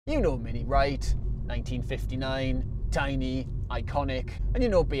You know Mini, right? 1959, tiny, iconic. And you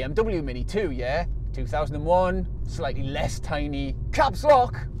know BMW Mini too, yeah? 2001, slightly less tiny, caps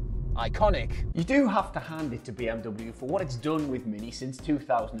lock, iconic. You do have to hand it to BMW for what it's done with Mini since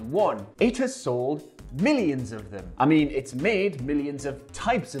 2001. It has sold millions of them. I mean, it's made millions of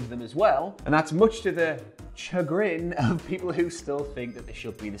types of them as well, and that's much to the chagrin of people who still think that they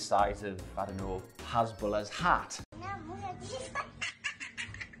should be the size of, I don't know, Hasbulla's hat.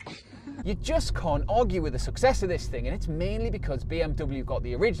 You just can't argue with the success of this thing, and it's mainly because BMW got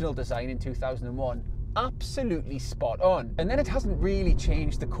the original design in 2001 absolutely spot on. And then it hasn't really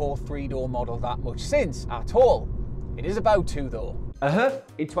changed the core three-door model that much since, at all. It is about to though.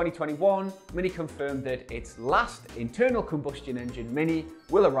 In 2021, Mini confirmed that its last internal combustion engine Mini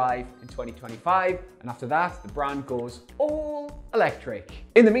will arrive in 2025, and after that, the brand goes all electric.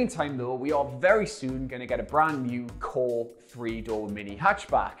 In the meantime though, we are very soon going to get a brand new core three-door Mini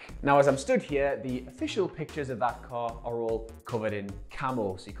hatchback. Now, as I'm stood here, the official pictures of that car are all covered in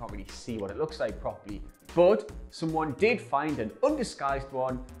camo, so you can't really see what it looks like properly. But someone did find an undisguised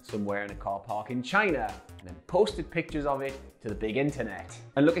one somewhere in a car park in China and then posted pictures of it to the big internet.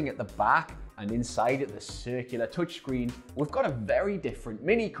 And looking at the back and inside at the circular touchscreen, we've got a very different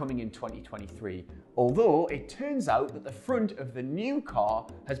Mini coming in 2023. Although it turns out that the front of the new car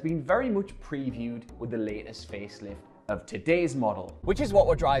has been very much previewed with the latest facelift of today's model. Which is what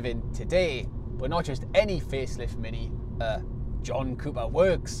we're driving today, but not just any facelift Mini, John Cooper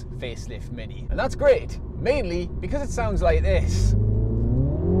Works facelift Mini. And that's great, mainly because it sounds like this.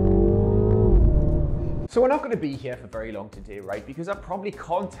 So we're not going to be here for very long today, right? Because I probably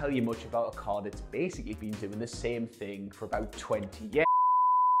can't tell you much about a car that's basically been doing the same thing for about 20 years.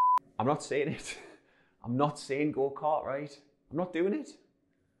 I'm not saying it. I'm not saying go-kart, right? I'm not doing it.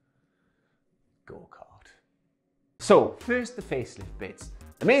 Go-kart. So first, the facelift bits.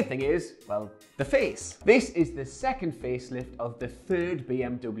 The main thing is, well, the face. This is the second facelift of the third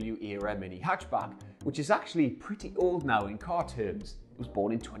BMW era Mini hatchback, which is actually pretty old now in car terms. It was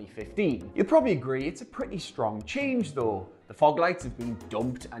born in 2015. You'll probably agree it's a pretty strong change though. The fog lights have been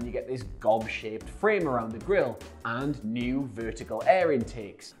dumped and you get this gob-shaped frame around the grille and new vertical air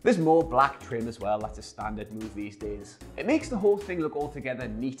intakes. There's more black trim as well, that's a standard move these days. It makes the whole thing look altogether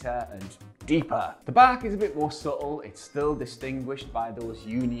neater and deeper. The back is a bit more subtle, it's still distinguished by those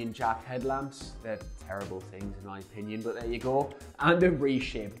Union Jack headlamps. They're terrible things in my opinion, but there you go. And a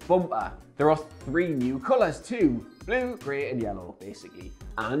reshaped bumper. There are 3 new colours too, blue, grey and yellow basically.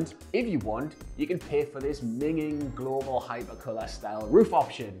 And if you want, you can pay for this minging global hypercolour style roof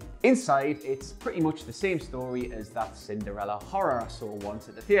option. Inside, it's pretty much the same story as that Cinderella horror I saw once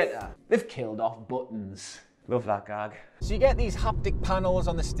at the theatre. They've killed off buttons. Love that gag. So you get these haptic panels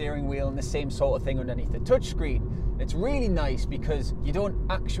on the steering wheel and the same sort of thing underneath the touchscreen. It's really nice because you don't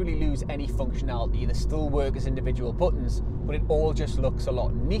actually lose any functionality. They still work as individual buttons, but it all just looks a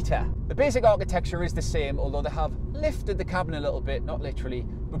lot neater. The basic architecture is the same, although they have lifted the cabin a little bit, not literally,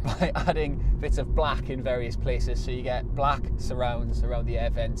 but by adding bits of black in various places. So you get black surrounds around the air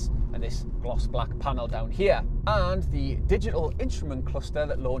vents and this gloss black panel down here. And the digital instrument cluster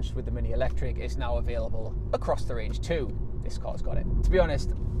that launched with the Mini Electric is now available across the range too. This car's got it. To be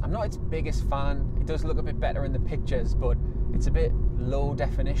honest, I'm not its biggest fan. It does look a bit better in the pictures, but it's a bit low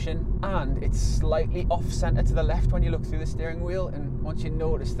definition and it's slightly off center to the left when you look through the steering wheel, and once you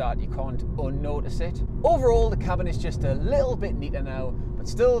notice that, you can't unnotice it. Overall, the cabin is just a little bit neater now, but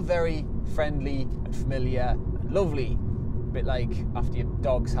still very friendly and familiar and lovely. A bit like after your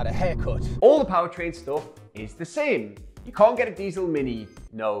dog's had a haircut. All the powertrain stuff is the same. You can't get a diesel Mini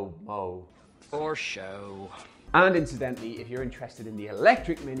no mo. For show. And incidentally, if you're interested in the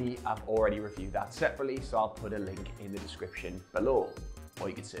electric Mini, I've already reviewed that separately, so I'll put a link in the description below, or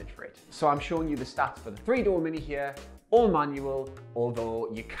you can search for it. So I'm showing you the stats for the 3-door Mini here, all manual, although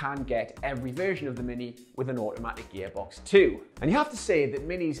you can get every version of the Mini with an automatic gearbox too. And you have to say that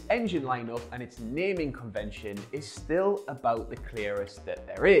Mini's engine lineup and its naming convention is still about the clearest that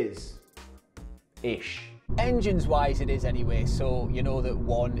there is. Ish. Engines wise it is anyway, so you know that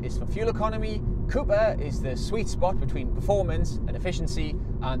 1 is for fuel economy, Cooper is the sweet spot between performance and efficiency,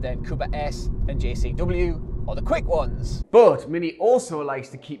 and then Cooper S and JCW are the quick ones. But Mini also likes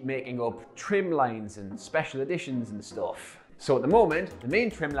to keep making up trim lines and special editions and stuff. So at the moment, the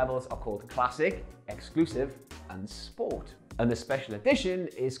main trim levels are called Classic, Exclusive and Sport. And the special edition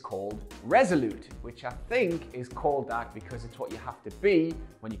is called Resolute, which I think is called that because it's what you have to be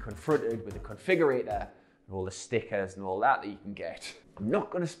when you're confronted with the configurator and all the stickers and all that you can get. I'm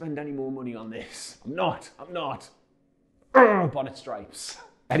not going to spend any more money on this. I'm not. Bonnet stripes.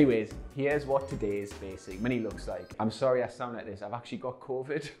 Anyways, here's what today's basic Mini looks like. I'm sorry I sound like this, I've actually got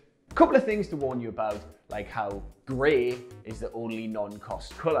COVID. A couple of things to warn you about, like how grey is the only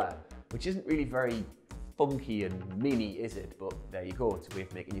non-cost colour, which isn't really very funky and mini, is it? But there you go, it's a way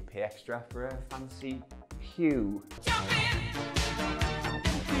of making you pay extra for a fancy hue.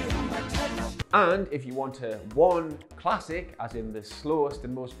 And if you want a one classic, as in the slowest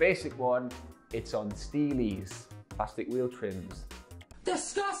and most basic one, it's on Steelies, plastic wheel trims.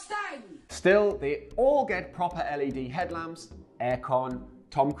 Disgusting! Still, they all get proper LED headlamps, aircon,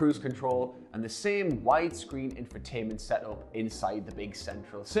 Tom Cruise control, and the same widescreen infotainment setup inside the big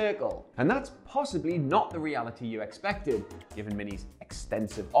central circle. And that's possibly not the reality you expected, given Mini's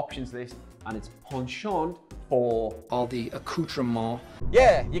extensive options list and its penchant for all the accoutrements.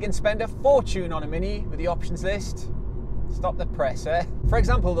 Yeah, you can spend a fortune on a Mini with the options list. Stop the press, eh? For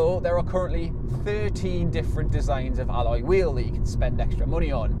example though, there are currently 13 different designs of alloy wheel that you can spend extra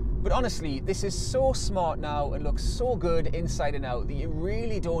money on. But honestly, this is so smart now and looks so good inside and out that you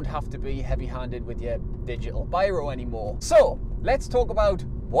really don't have to be heavy-handed with your digital biro anymore. So, let's talk about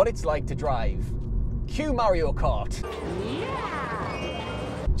what it's like to drive. Cue Mario Kart.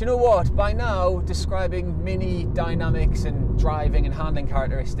 Do you know what? By now, describing Mini dynamics and driving and handling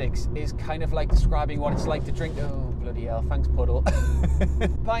characteristics is kind of like describing what it's like to drink. Oh, bloody hell, thanks, Puddle.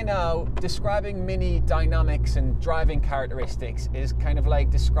 By now, describing Mini dynamics and driving characteristics is kind of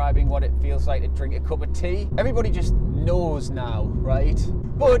like describing what it feels like to drink a cup of tea. Everybody just knows now, right?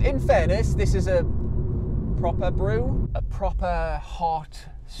 But in fairness, this is a proper brew, a proper, hot,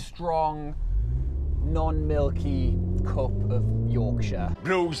 strong, non-milky cup of Yorkshire.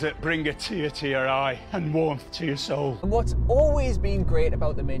 Brews that bring a tear to your eye and warmth to your soul. And what's always been great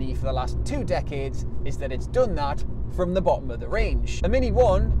about the Mini for the last 2 decades is that it's done that from the bottom of the range. The Mini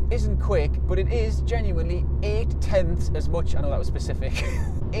 1 isn't quick, but it is genuinely 8/10 as much, I know that was specific,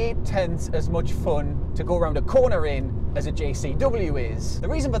 8/10 as much fun to go around a corner in as a JCW is. The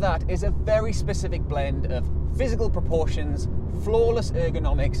reason for that is a very specific blend of physical proportions, flawless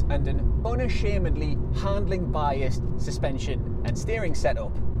ergonomics, and an unashamedly handling biased suspension and steering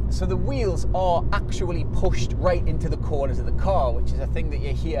setup. So the wheels are actually pushed right into the corners of the car, which is a thing that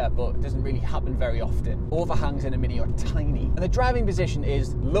you hear, but it doesn't really happen very often. Overhangs in a Mini are tiny. And the driving position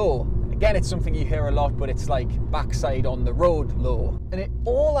is low. Again, it's something you hear a lot, but it's like backside on the road low. And it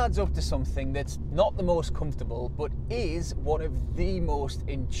all adds up to something that's not the most comfortable, but is one of the most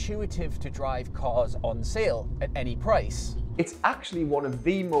intuitive to drive cars on sale at any price. It's actually one of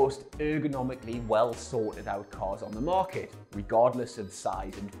the most ergonomically well sorted out cars on the market, regardless of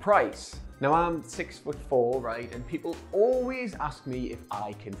size and price. Now I'm 6'4", right? And people always ask me if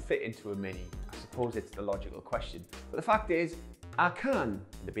I can fit into a Mini. I suppose it's the logical question. But the fact is, I can,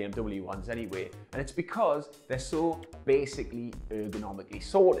 the BMW ones anyway, and it's because they're so basically ergonomically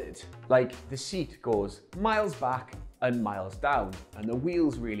sorted. Like the seat goes miles back and miles down, and the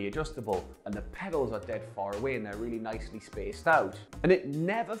wheel's really adjustable, and the pedals are dead far away and they're really nicely spaced out. And it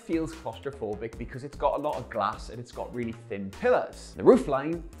never feels claustrophobic because it's got a lot of glass and it's got really thin pillars. The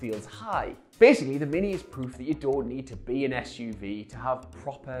roofline feels high. Basically, the Mini is proof that you don't need to be an SUV to have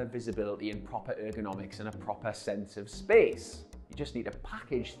proper visibility and proper ergonomics and a proper sense of space. You just need to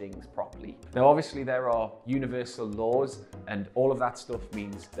package things properly. Now, obviously there are universal laws and all of that stuff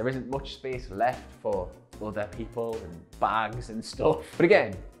means there isn't much space left for other people and bags and stuff. But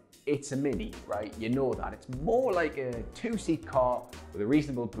again, it's a Mini, right? You know that. It's more like a 2-seat car with a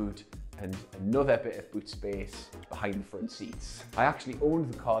reasonable boot and another bit of boot space behind the front seats. I actually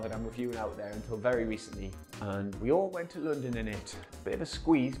owned the car that I'm reviewing out there until very recently, and we all went to London in it. Bit of a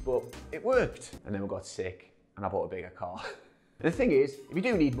squeeze, but it worked. And then we got sick and I bought a bigger car. And the thing is, if you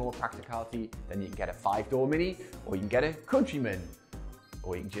do need more practicality, then you can get a 5-door Mini, or you can get a Countryman,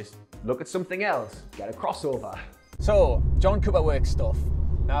 or you can just look at something else, get a crossover. So, John Cooper Works stuff.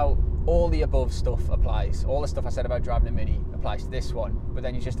 Now, all the above stuff applies. All the stuff I said about driving a Mini applies to this one, but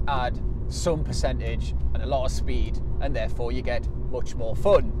then you just add some percentage and a lot of speed, and therefore you get much more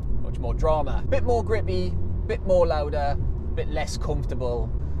fun, much more drama. Bit more grippy, bit more louder, bit less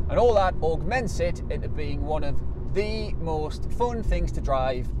comfortable, and all that augments it into being one of the most fun things to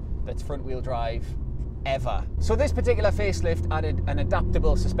drive that's front wheel drive ever. So this particular facelift added an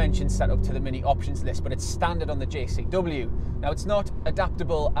adaptable suspension setup to the Mini options list, but it's standard on the JCW. Now it's not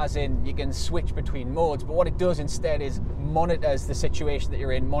adaptable as in you can switch between modes, but what it does instead is monitors the situation that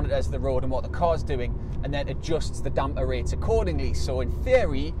you're in, monitors the road and what the car's doing, and then adjusts the damper rates accordingly. So in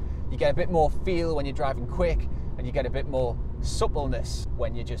theory, you get a bit more feel when you're driving quick, and you get a bit more suppleness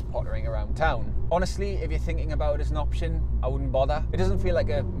when you're just pottering around town. Honestly, if you're thinking about it as an option, I wouldn't bother. It doesn't feel like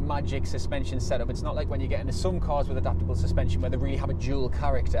a magic suspension setup. It's not like when you get into some cars with adaptable suspension where they really have a dual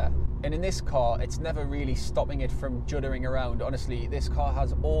character. And in this car, it's never really stopping it from juddering around. Honestly, this car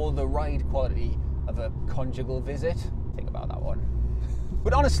has all the ride quality of a conjugal visit. Think about that one.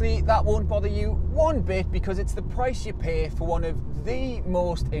 But honestly, that won't bother you one bit because it's the price you pay for one of the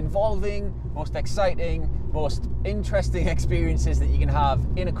most involving, most exciting, most interesting experiences that you can have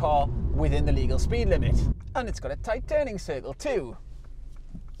in a car within the legal speed limit. And it's got a tight turning circle too.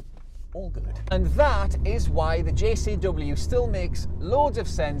 All good. And that is why the JCW still makes loads of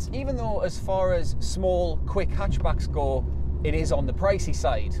sense, even though as far as small, quick hatchbacks go, it is on the pricey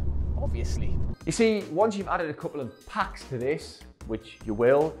side, obviously. You see, once you've added a couple of packs to this, which you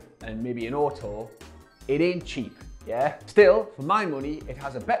will, and maybe an auto, it ain't cheap, yeah? Still, for my money, it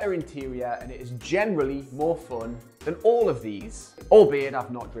has a better interior and it is generally more fun than all of these. Albeit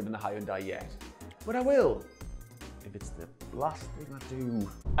I've not driven the Hyundai yet, but I will, if it's the last thing I do.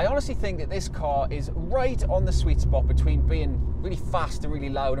 I honestly think that this car is right on the sweet spot between being really fast and really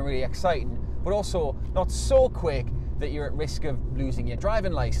loud and really exciting, but also not so quick that you're at risk of losing your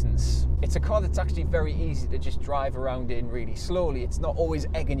driving license. It's a car that's actually very easy to just drive around in really slowly. It's not always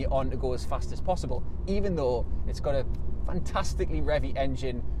egging you on to go as fast as possible, even though it's got a fantastically revvy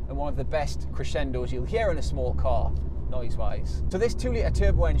engine and one of the best crescendos you'll hear in a small car, noise-wise. So this 2-litre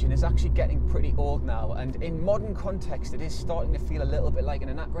turbo engine is actually getting pretty old now, and in modern context it is starting to feel a little bit like an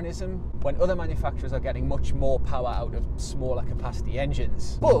anachronism when other manufacturers are getting much more power out of smaller capacity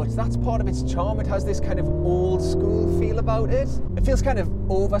engines. But that's part of its charm. It has this kind of old school feel about it. It feels kind of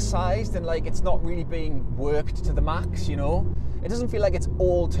oversized and like it's not really being worked to the max, you know? It doesn't feel like it's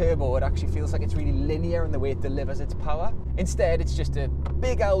all turbo, it actually feels like it's really linear in the way it delivers its power. Instead, it's just a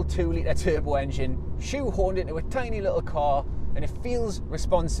big old 2-litre turbo engine shoehorned into a tiny little car, and it feels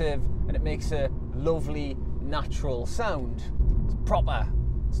responsive and it makes a lovely, natural sound. It's proper.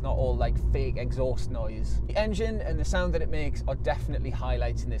 It's not all like fake exhaust noise. The engine and the sound that it makes are definitely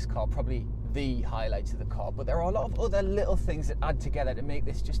highlights in this car, probably the highlights of the car, but there are a lot of other little things that add together to make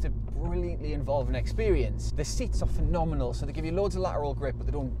this just a brilliantly involving experience. The seats are phenomenal, so they give you loads of lateral grip, but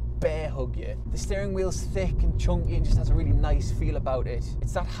they don't bear hug you. The steering wheel's thick and chunky and just has a really nice feel about it.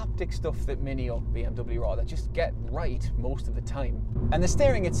 It's that haptic stuff that Mini or BMW rather just get right most of the time. And the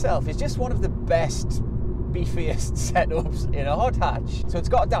steering itself is just one of the best, beefiest setups in a hot hatch. So it's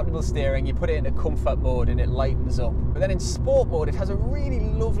got adaptable steering, you put it into comfort mode and it lightens up. But then in sport mode it has a really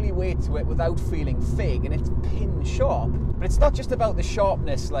lovely weight to it without feeling fake, and it's pin sharp. But it's not just about the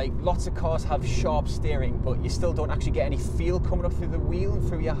sharpness, like lots of cars have sharp steering but you still don't actually get any feel coming up through the wheel and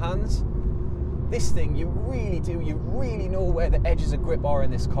through your hands. This thing, you really know where the edges of grip are in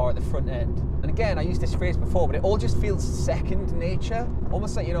this car at the front end. And again, I used this phrase before, but it all just feels second nature.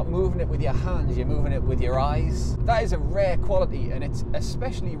 Almost like you're not moving it with your hands, you're moving it with your eyes. That is a rare quality, and it's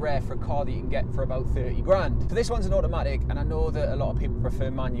especially rare for a car that you can get for about 30 grand. So this one's an automatic, and I know that a lot of people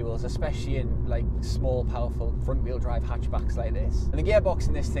prefer manuals, especially in like small, powerful front-wheel drive hatchbacks like this. And the gearbox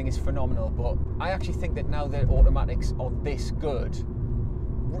in this thing is phenomenal, but I actually think that now that automatics are this good,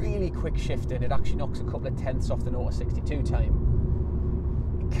 really quick shifting, it actually knocks a couple of tenths off the 0-62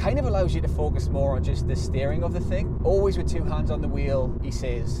 time. It kind of allows you to focus more on just the steering of the thing. Always with 2 hands on the wheel, he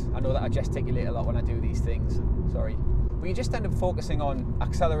says. I know that I gesticulate a lot when I do these things, sorry. But you just end up focusing on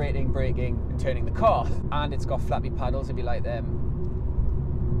accelerating, braking, and turning the car. And it's got flappy paddles if you like them.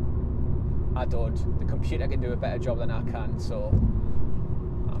 I don't. The computer can do a better job than I can, so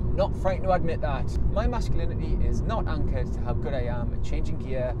not frightened to admit that. My masculinity is not anchored to how good I am at changing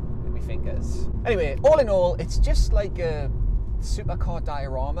gear with my fingers. Anyway, all in all, it's just like a supercar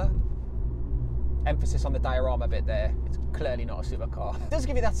diorama. Emphasis on the diorama bit there. It's clearly not a supercar. It does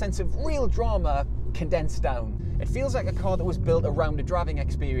give you that sense of real drama condensed down. It feels like a car that was built around a driving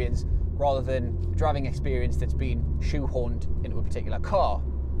experience rather than a driving experience that's been shoehorned into a particular car,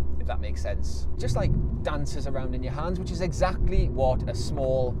 if that makes sense. Just like dances around in your hands, which is exactly what a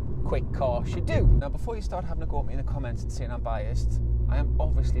small, quick car should do. Now, before you start having a go at me in the comments and saying I'm biased, I am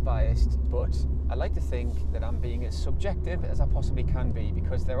obviously biased, but I like to think that I'm being as subjective as I possibly can be,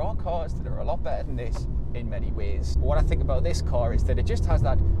 because there are cars that are a lot better than this in many ways. But what I think about this car is that it just has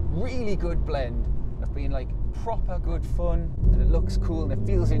that really good blend of being like proper good fun, and it looks cool and it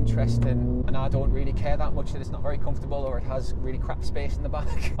feels interesting, and I don't really care that much that it's not very comfortable or it has really crap space in the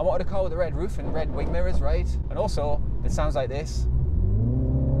back. I wanted a car with a red roof and red wing mirrors, right? And also, it sounds like this.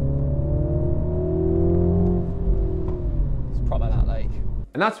 It's proper that like.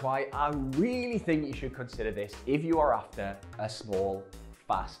 And that's why I really think you should consider this if you are after a small,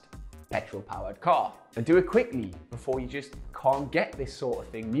 fast petrol-powered car. And do it quickly before you just can't get this sort of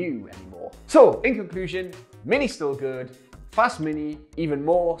thing new anymore. So, in conclusion, Mini still good, Fast Mini even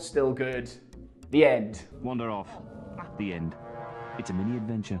more still good. The end. Wander off. The end. It's a mini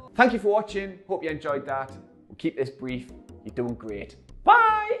adventure. Thank you for watching. Hope you enjoyed that. We'll keep this brief. You're doing great.